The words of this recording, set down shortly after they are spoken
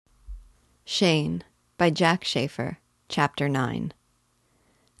Shane by Jack Schaefer, Chapter 9.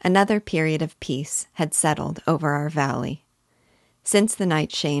 Another period of peace had settled over our valley. Since the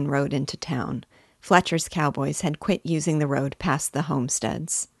night Shane rode into town, Fletcher's cowboys had quit using the road past the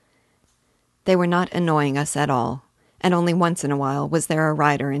homesteads. They were not annoying us at all, and only once in a while was there a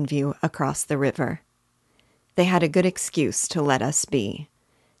rider in view across the river. They had a good excuse to let us be.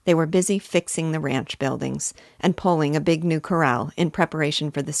 They were busy fixing the ranch buildings and pulling a big new corral in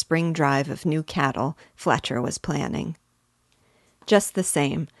preparation for the spring drive of new cattle Fletcher was planning. Just the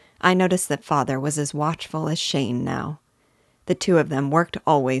same, I noticed that Father was as watchful as Shane now. The two of them worked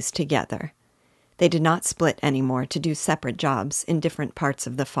always together. They did not split anymore to do separate jobs in different parts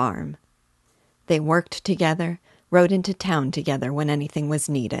of the farm. They worked together, rode into town together when anything was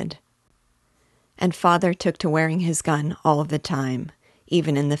needed. And Father took to wearing his gun all the time,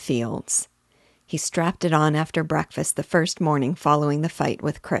 even in the fields. He strapped it on after breakfast the first morning following the fight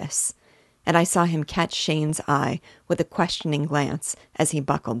with Chris, and I saw him catch Shane's eye with a questioning glance as he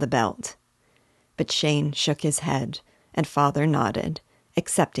buckled the belt. But Shane shook his head, and Father nodded,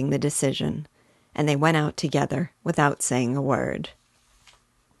 accepting the decision, and they went out together without saying a word.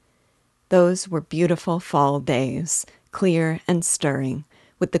 Those were beautiful fall days, clear and stirring,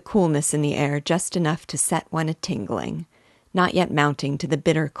 with the coolness in the air just enough to set one a-tingling, not yet mounting to the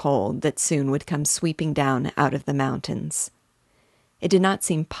bitter cold that soon would come sweeping down out of the mountains. It did not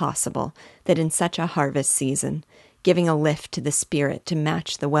seem possible that in such a harvest season, giving a lift to the spirit to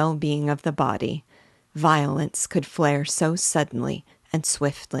match the well-being of the body, violence could flare so suddenly and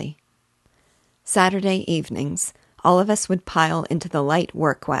swiftly. Saturday evenings, all of us would pile into the light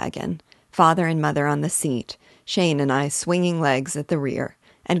work wagon, Father and Mother on the seat, Shane and I swinging legs at the rear,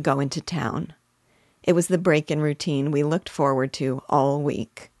 and go into town. It was the break in routine we looked forward to all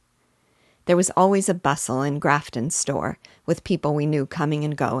week. There was always a bustle in Grafton's store, with people we knew coming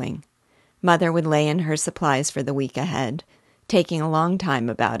and going. Mother would lay in her supplies for the week ahead, taking a long time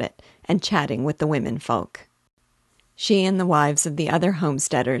about it and chatting with the women folk. She and the wives of the other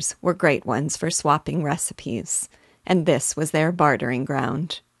homesteaders were great ones for swapping recipes, and this was their bartering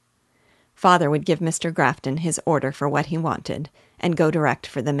ground. Father would give Mr. Grafton his order for what he wanted and go direct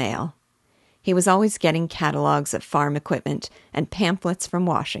for the mail. He was always getting catalogs of farm equipment and pamphlets from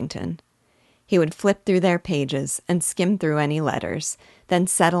Washington. He would flip through their pages and skim through any letters, then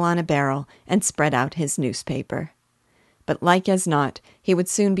settle on a barrel and spread out his newspaper. But like as not, he would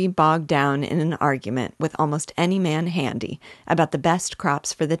soon be bogged down in an argument with almost any man handy about the best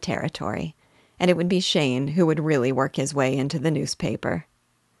crops for the territory, and it would be Shane who would really work his way into the newspaper.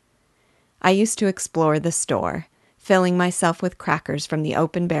 I used to explore the store, filling myself with crackers from the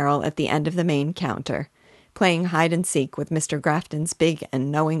open barrel at the end of the main counter, playing hide-and-seek with Mr. Grafton's big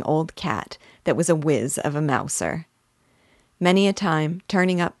and knowing old cat that was a whiz of a mouser. Many a time,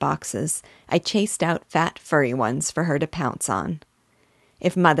 turning up boxes, I chased out fat, furry ones for her to pounce on.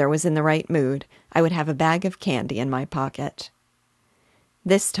 If Mother was in the right mood, I would have a bag of candy in my pocket.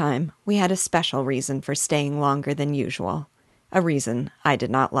 This time, we had a special reason for staying longer than usual, a reason I did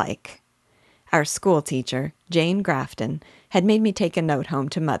not like. Our school teacher, Jane Grafton, had made me take a note home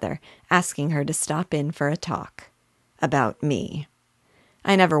to Mother, asking her to stop in for a talk. About me.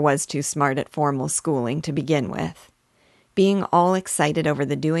 I never was too smart at formal schooling to begin with. Being all excited over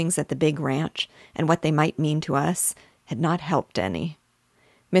the doings at the big ranch and what they might mean to us had not helped any.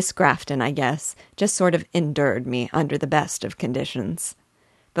 Miss Grafton, I guess, just sort of endured me under the best of conditions.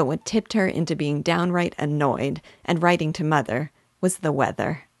 But what tipped her into being downright annoyed and writing to Mother was the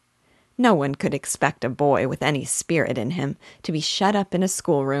weather. No one could expect a boy with any spirit in him to be shut up in a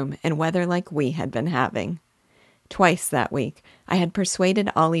schoolroom in weather like we had been having. Twice that week, I had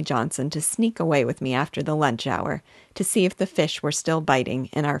persuaded Ollie Johnson to sneak away with me after the lunch hour to see if the fish were still biting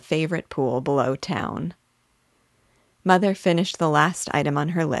in our favorite pool below town. Mother finished the last item on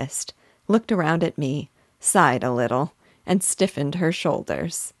her list, looked around at me, sighed a little, and stiffened her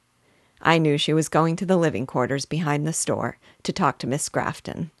shoulders. I knew she was going to the living quarters behind the store to talk to Miss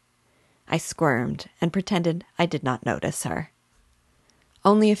Grafton. I squirmed and pretended I did not notice her.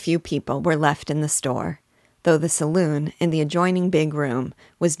 Only a few people were left in the store, though the saloon in the adjoining big room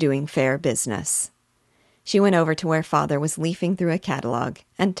was doing fair business. She went over to where Father was leafing through a catalog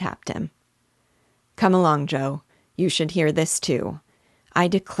and tapped him. "Come along, Joe. You should hear this too. I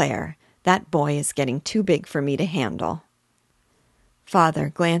declare, that boy is getting too big for me to handle." Father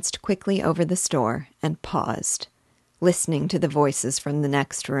glanced quickly over the store and paused, listening to the voices from the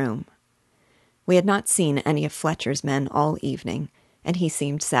next room. We had not seen any of Fletcher's men all evening, and he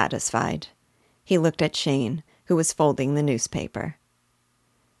seemed satisfied. He looked at Shane, who was folding the newspaper.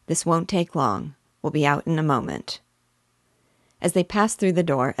 "This won't take long. We'll be out in a moment." As they passed through the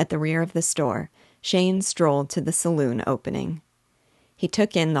door at the rear of the store, Shane strolled to the saloon opening. He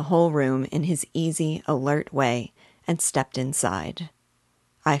took in the whole room in his easy, alert way and stepped inside.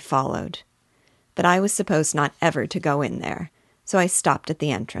 I followed. But I was supposed not ever to go in there, so I stopped at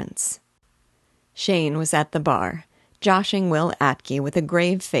the entrance. Shane was at the bar, joshing Will Atke with a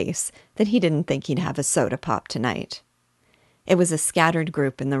grave face that he didn't think he'd have a soda pop tonight. It was a scattered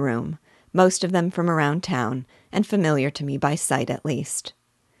group in the room, most of them from around town, and familiar to me by sight at least.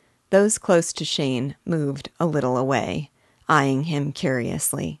 Those close to Shane moved a little away, eyeing him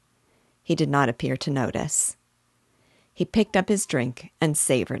curiously. He did not appear to notice. He picked up his drink and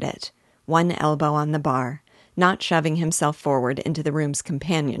savored it, one elbow on the bar, not shoving himself forward into the room's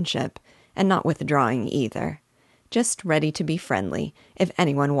companionship, and not withdrawing either, just ready to be friendly if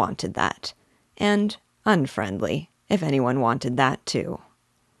anyone wanted that, and unfriendly if anyone wanted that too.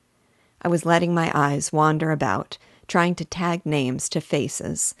 I was letting my eyes wander about, trying to tag names to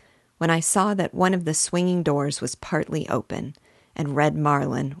faces, when I saw that one of the swinging doors was partly open, and Red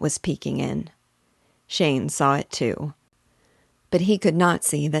Marlin was peeking in. Shane saw it too. But he could not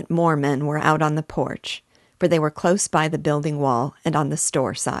see that more men were out on the porch, for they were close by the building wall and on the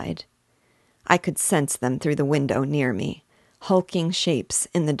store side. I could sense them through the window near me, hulking shapes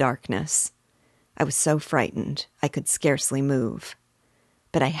in the darkness. I was so frightened I could scarcely move.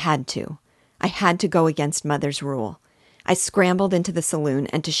 But I had to. I had to go against Mother's rule. I scrambled into the saloon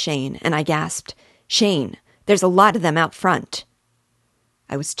and to Shane, and I gasped, "Shane, there's a lot of them out front."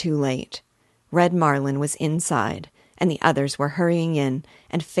 I was too late. Red Marlin was inside, and the others were hurrying in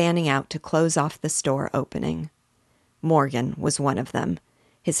and fanning out to close off the store opening. Morgan was one of them,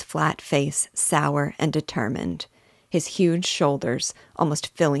 his flat face sour and determined, his huge shoulders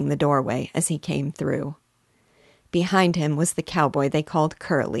almost filling the doorway as he came through. Behind him was the cowboy they called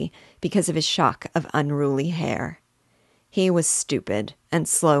Curly because of his shock of unruly hair. He was stupid and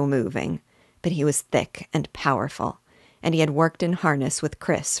slow-moving, but he was thick and powerful, and he had worked in harness with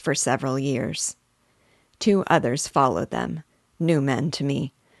Chris for several years. 2 others followed them, new men to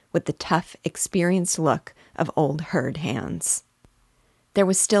me, with the tough, experienced look of old herd hands. There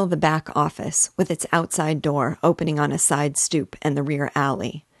was still the back office, with its outside door opening on a side stoop and the rear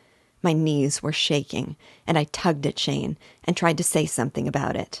alley. My knees were shaking, and I tugged at Shane and tried to say something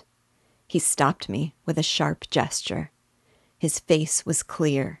about it. He stopped me with a sharp gesture. His face was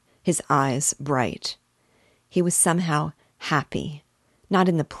clear, his eyes bright. He was somehow happy, not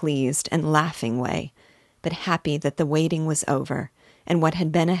in the pleased and laughing way, but happy that the waiting was over, and what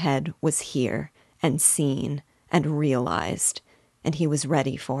had been ahead was here, and seen, and realized, and he was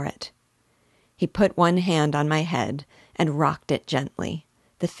ready for it. He put one hand on my head and rocked it gently,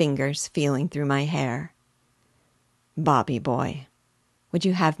 the fingers feeling through my hair. "Bobby boy, would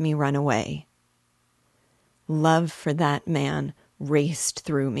you have me run away?" Love for that man raced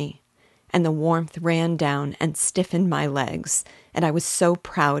through me, and the warmth ran down and stiffened my legs, and I was so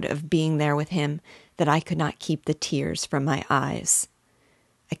proud of being there with him that I could not keep the tears from my eyes.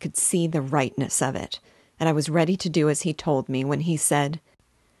 I could see the rightness of it, and I was ready to do as he told me when he said,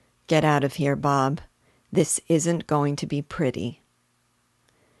 "Get out of here, Bob. This isn't going to be pretty."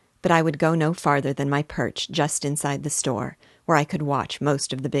 But I would go no farther than my perch just inside the store, where I could watch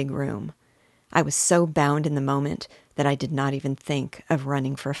most of the big room. I was so bound in the moment that I did not even think of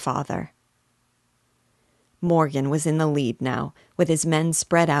running for father. Morgan was in the lead now, with his men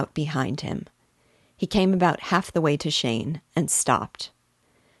spread out behind him. He came about half the way to Shane and stopped.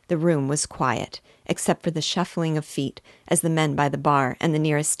 The room was quiet, except for the shuffling of feet as the men by the bar and the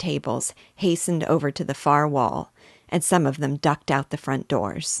nearest tables hastened over to the far wall, and some of them ducked out the front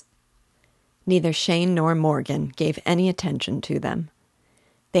doors. Neither Shane nor Morgan gave any attention to them.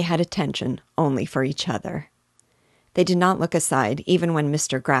 They had attention only for each other. They did not look aside even when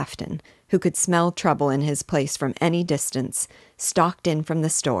Mr. Grafton, who could smell trouble in his place from any distance, stalked in from the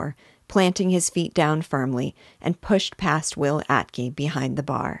store, planting his feet down firmly, and pushed past Will Atke behind the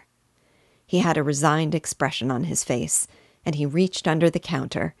bar. He had a resigned expression on his face, and he reached under the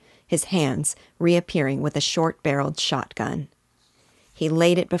counter, his hands reappearing with a short-barreled shotgun. He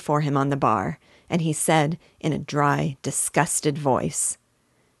laid it before him on the bar, and he said in a dry, disgusted voice,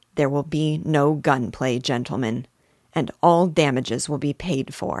 "There will be no gunplay, gentlemen, and all damages will be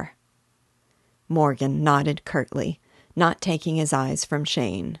paid for." Morgan nodded curtly, not taking his eyes from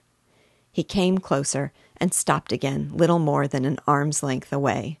Shane. He came closer and stopped again little more than an arm's length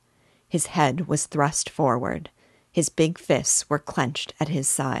away. His head was thrust forward. His big fists were clenched at his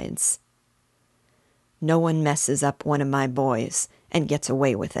sides. "No one messes up one of my boys and gets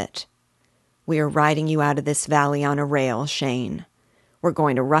away with it. We are riding you out of this valley on a rail, Shane. We're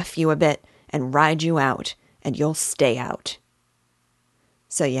going to rough you a bit and ride you out, and you'll stay out."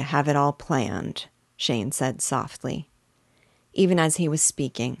 "So you have it all planned," Shane said softly. Even as he was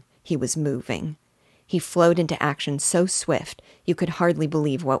speaking, he was moving. He flowed into action so swift you could hardly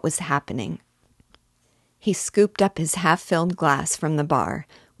believe what was happening. He scooped up his half-filled glass from the bar,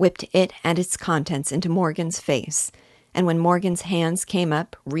 whipped it and its contents into Morgan's face, and when Morgan's hands came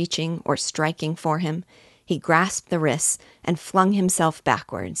up, reaching or striking for him, he grasped the wrists and flung himself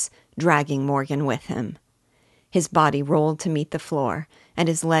backwards, dragging Morgan with him. His body rolled to meet the floor, and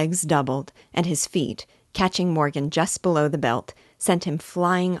his legs doubled, and his feet, catching Morgan just below the belt, sent him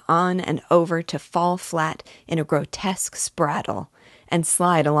flying on and over to fall flat in a grotesque spraddle, and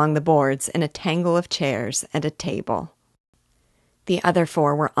slide along the boards in a tangle of chairs and a table. The other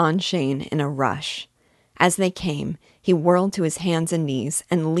four were on Shane in a rush. As they came, he whirled to his hands and knees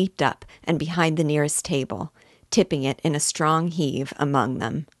and leaped up and behind the nearest table, tipping it in a strong heave among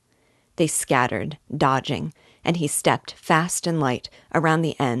them. They scattered, dodging, and he stepped fast and light around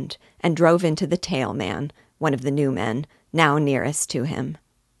the end and drove into the tail man, one of the new men, now nearest to him.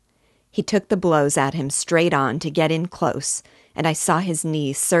 He took the blows at him straight on to get in close, and I saw his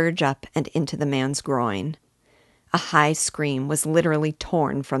knee surge up and into the man's groin. A high scream was literally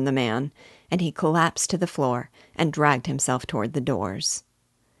torn from the man, and he collapsed to the floor and dragged himself toward the doors.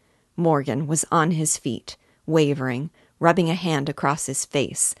 Morgan was on his feet, wavering, rubbing a hand across his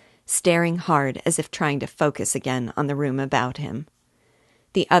face, staring hard as if trying to focus again on the room about him.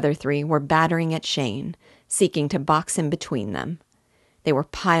 The other three were battering at Shane, seeking to box him between them. They were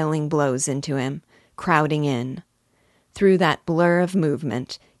piling blows into him, crowding in. Through that blur of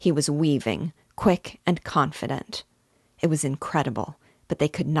movement, he was weaving, quick and confident. It was incredible, but they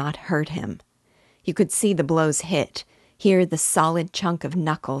could not hurt him. You could see the blows hit, hear the solid chunk of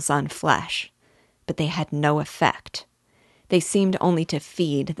knuckles on flesh, but they had no effect. They seemed only to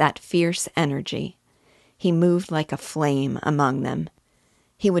feed that fierce energy. He moved like a flame among them.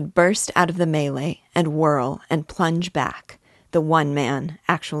 He would burst out of the melee and whirl and plunge back, the one man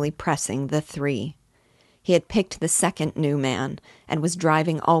actually pressing the three. He had picked the second new man and was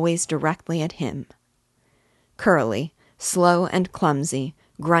driving always directly at him. Curly, slow and clumsy,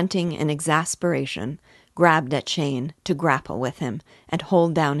 grunting in exasperation, grabbed at Shane to grapple with him and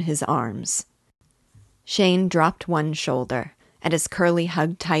hold down his arms. Shane dropped one shoulder, and as Curly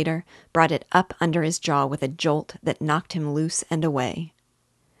hugged tighter, brought it up under his jaw with a jolt that knocked him loose and away.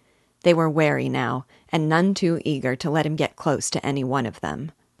 They were wary now, and none too eager to let him get close to any one of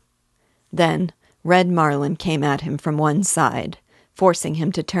them. Then Red Marlin came at him from one side, forcing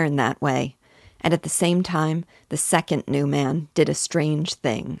him to turn that way, and at the same time the second new man did a strange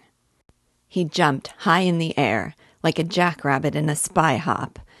thing. He jumped high in the air, like a jackrabbit in a spy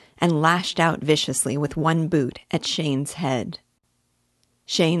hop, and lashed out viciously with one boot at Shane's head.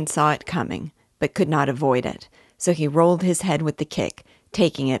 Shane saw it coming, but could not avoid it, so he rolled his head with the kick,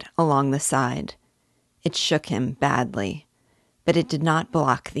 taking it along the side. It shook him badly, but it did not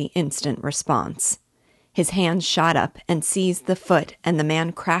block the instant response. His hands shot up and seized the foot, and the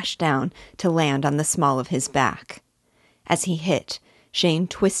man crashed down to land on the small of his back. As he hit, Shane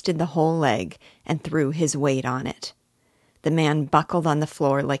twisted the whole leg and threw his weight on it. The man buckled on the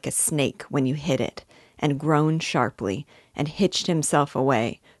floor like a snake when you hit it, and groaned sharply, and hitched himself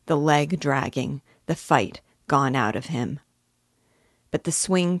away, the leg dragging, the fight gone out of him. But the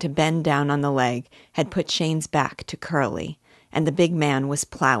swing to bend down on the leg had put Shane's back to Curly, and the big man was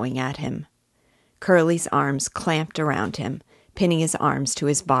plowing at him. Curly's arms clamped around him, pinning his arms to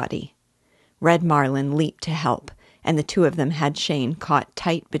his body. Red Marlin leaped to help, and the two of them had Shane caught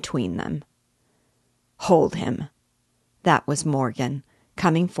tight between them. "Hold him." That was Morgan,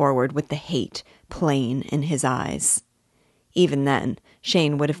 coming forward with the hate plain in his eyes. Even then,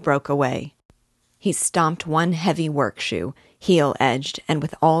 Shane would have broke away. He stomped one heavy work shoe, heel-edged and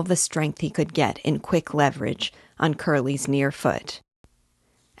with all the strength he could get in quick leverage, on Curly's near foot.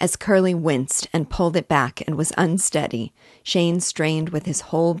 As Curly winced and pulled it back and was unsteady, Shane strained with his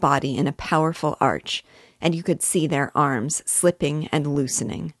whole body in a powerful arch, and you could see their arms slipping and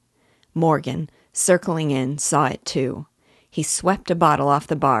loosening. Morgan, circling in, saw it too. He swept a bottle off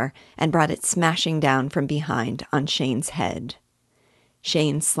the bar and brought it smashing down from behind on Shane's head.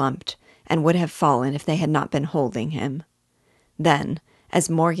 Shane slumped and would have fallen if they had not been holding him. Then, as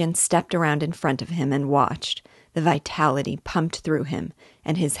Morgan stepped around in front of him and watched, the vitality pumped through him,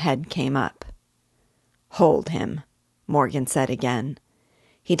 and his head came up. "Hold him," Morgan said again.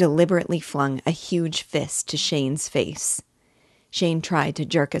 He deliberately flung a huge fist to Shane's face. Shane tried to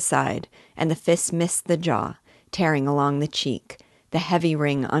jerk aside, and the fist missed the jaw, tearing along the cheek, the heavy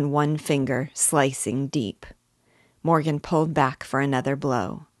ring on one finger slicing deep. Morgan pulled back for another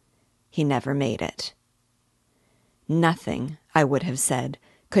blow. He never made it. Nothing, I would have said,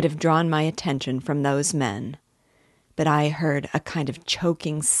 could have drawn my attention from those men. But I heard a kind of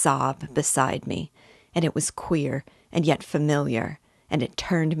choking sob beside me, and it was queer and yet familiar, and it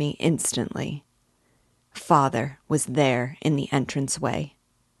turned me instantly. Father was there in the entranceway.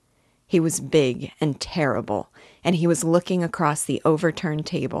 He was big and terrible, and he was looking across the overturned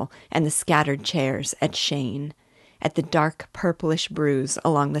table and the scattered chairs at Shane, at the dark purplish bruise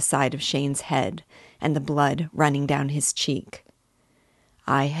along the side of Shane's head and the blood running down his cheek.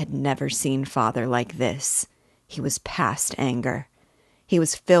 I had never seen Father like this. He was past anger. He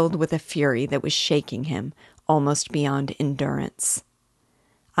was filled with a fury that was shaking him almost beyond endurance.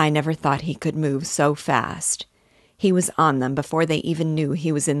 I never thought he could move so fast. He was on them before they even knew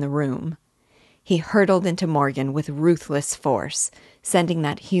he was in the room. He hurtled into Morgan with ruthless force, sending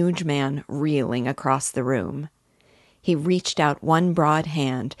that huge man reeling across the room. He reached out one broad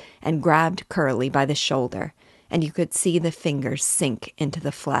hand and grabbed Curly by the shoulder, and you could see the fingers sink into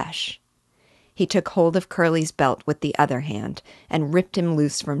the flesh. He took hold of Curly's belt with the other hand and ripped him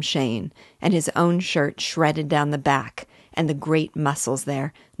loose from Shane, and his own shirt shredded down the back, and the great muscles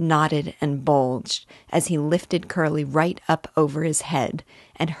there knotted and bulged as he lifted Curly right up over his head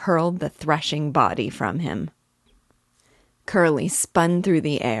and hurled the threshing body from him. Curly spun through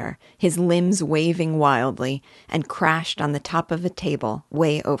the air, his limbs waving wildly, and crashed on the top of a table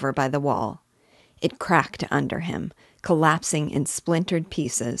way over by the wall. It cracked under him, collapsing in splintered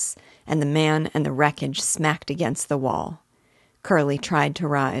pieces, and the man and the wreckage smacked against the wall. Curly tried to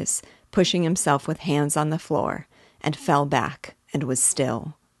rise, pushing himself with hands on the floor, and fell back and was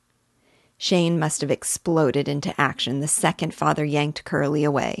still. Shane must have exploded into action the second Father yanked Curly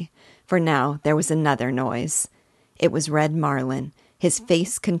away, for now there was another noise. It was Red Marlin, his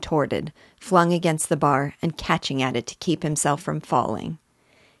face contorted, flung against the bar and catching at it to keep himself from falling.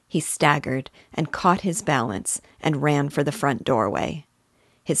 He staggered and caught his balance and ran for the front doorway.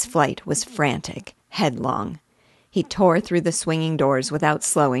 His flight was frantic, headlong. He tore through the swinging doors without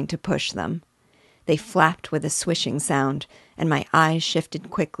slowing to push them. They flapped with a swishing sound, and my eyes shifted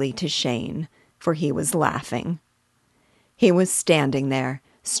quickly to Shane, for he was laughing. He was standing there,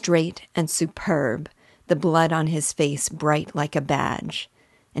 straight and superb, the blood on his face bright like a badge,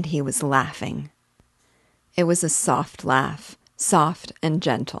 and he was laughing. It was a soft laugh, soft and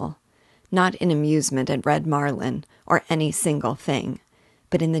gentle, not in amusement at Red Marlin or any single thing,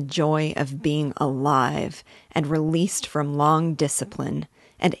 but in the joy of being alive and released from long discipline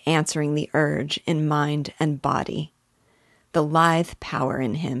and answering the urge in mind and body. The lithe power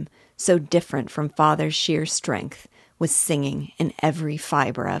in him, so different from Father's sheer strength, was singing in every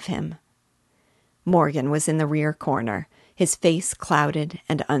fiber of him. Morgan was in the rear corner, his face clouded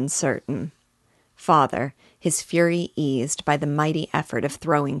and uncertain. Father, his fury eased by the mighty effort of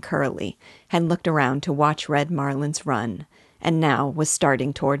throwing Curly, had looked around to watch Red Marlin's run, and now was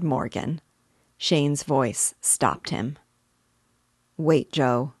starting toward Morgan. Shane's voice stopped him. "Wait,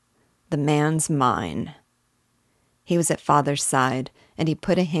 Joe. The man's mine." He was at Father's side, and he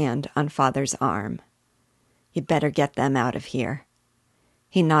put a hand on Father's arm. "You'd better get them out of here."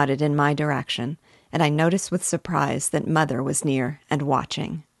 He nodded in my direction, and I noticed with surprise that Mother was near and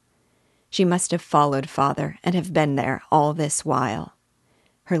watching. She must have followed Father and have been there all this while.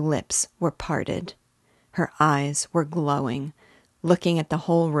 Her lips were parted. Her eyes were glowing, looking at the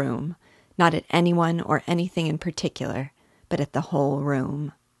whole room, not at anyone or anything in particular, but at the whole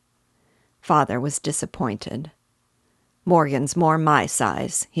room. Father was disappointed. "Morgan's more my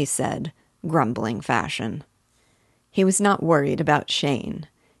size," he said, grumbling fashion. He was not worried about Shane.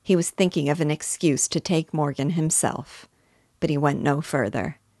 He was thinking of an excuse to take Morgan himself, but he went no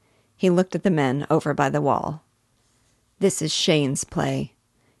further. He looked at the men over by the wall. "This is Shane's play.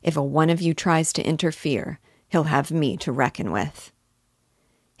 If a one of you tries to interfere, he'll have me to reckon with."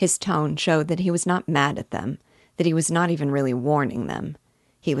 His tone showed that he was not mad at them, that he was not even really warning them.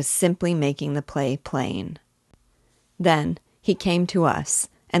 He was simply making the play plain. Then he came to us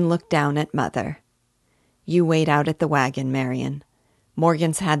and looked down at Mother. "You wait out at the wagon, Marion.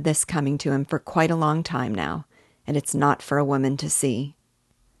 Morgan's had this coming to him for quite a long time now, and it's not for a woman to see."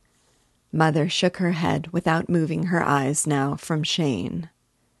 Mother shook her head without moving her eyes now from Shane.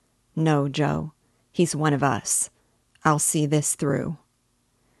 "No, Joe. He's one of us. I'll see this through."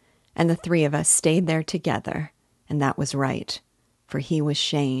 And the three of us stayed there together, and that was right, for he was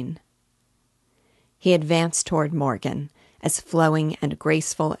Shane. He advanced toward Morgan, as flowing and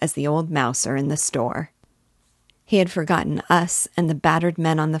graceful as the old mouser in the store. He had forgotten us and the battered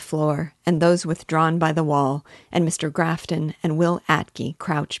men on the floor and those withdrawn by the wall and Mr. Grafton and Will Atke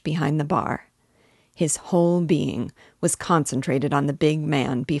crouched behind the bar. His whole being was concentrated on the big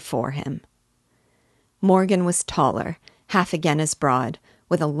man before him. Morgan was taller, half again as broad,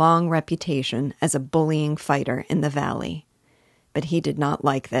 with a long reputation as a bullying fighter in the valley. But he did not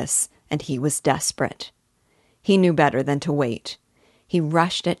like this, and he was desperate. He knew better than to wait. He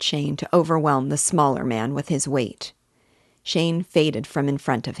rushed at Shane to overwhelm the smaller man with his weight. Shane faded from in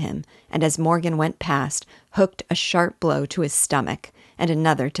front of him, and as Morgan went past, hooked a sharp blow to his stomach and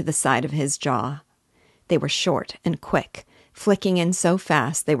another to the side of his jaw. They were short and quick, flicking in so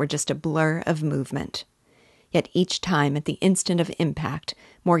fast they were just a blur of movement. Yet each time at the instant of impact,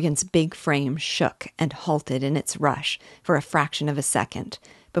 Morgan's big frame shook and halted in its rush for a fraction of a second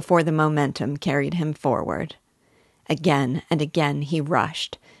before the momentum carried him forward. Again and again he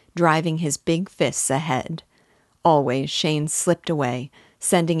rushed, driving his big fists ahead. Always Shane slipped away,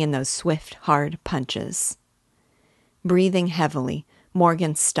 sending in those swift, hard punches. Breathing heavily,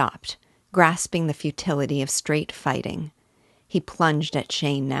 Morgan stopped, grasping the futility of straight fighting. He plunged at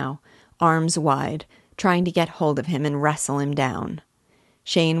Shane now, arms wide, trying to get hold of him and wrestle him down.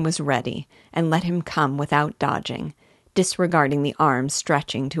 Shane was ready and let him come without dodging, disregarding the arms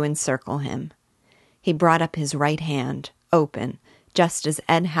stretching to encircle him. He brought up his right hand, open, just as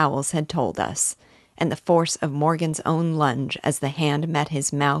Ed Howells had told us, and the force of Morgan's own lunge as the hand met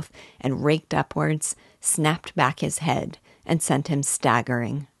his mouth and raked upwards snapped back his head and sent him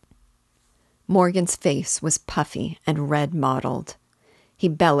staggering. Morgan's face was puffy and red-mottled. He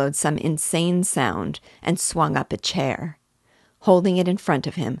bellowed some insane sound and swung up a chair. Holding it in front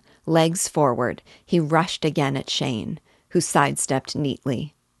of him, legs forward, he rushed again at Shane, who sidestepped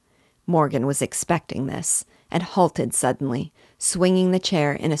neatly. Morgan was expecting this, and halted suddenly, swinging the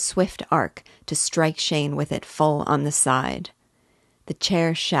chair in a swift arc to strike Shane with it full on the side. The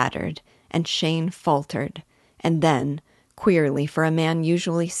chair shattered, and Shane faltered, and then, queerly for a man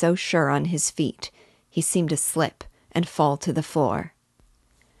usually so sure on his feet, he seemed to slip and fall to the floor.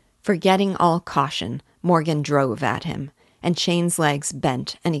 Forgetting all caution, Morgan drove at him, and Shane's legs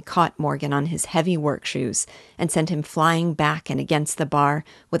bent, and he caught Morgan on his heavy work shoes and sent him flying back and against the bar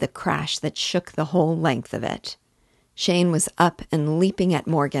with a crash that shook the whole length of it. Shane was up and leaping at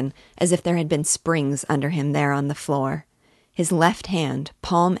Morgan as if there had been springs under him there on the floor. His left hand,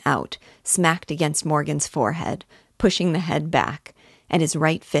 palm out, smacked against Morgan's forehead, pushing the head back, and his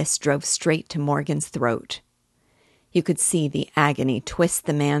right fist drove straight to Morgan's throat. You could see the agony twist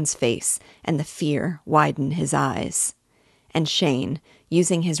the man's face and the fear widen his eyes. And Shane,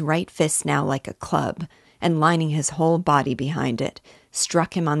 using his right fist now like a club and lining his whole body behind it,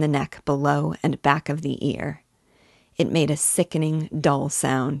 struck him on the neck below and back of the ear. It made a sickening, dull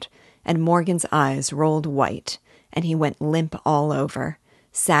sound, and Morgan's eyes rolled white, and he went limp all over,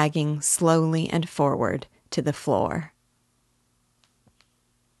 sagging slowly and forward to the floor.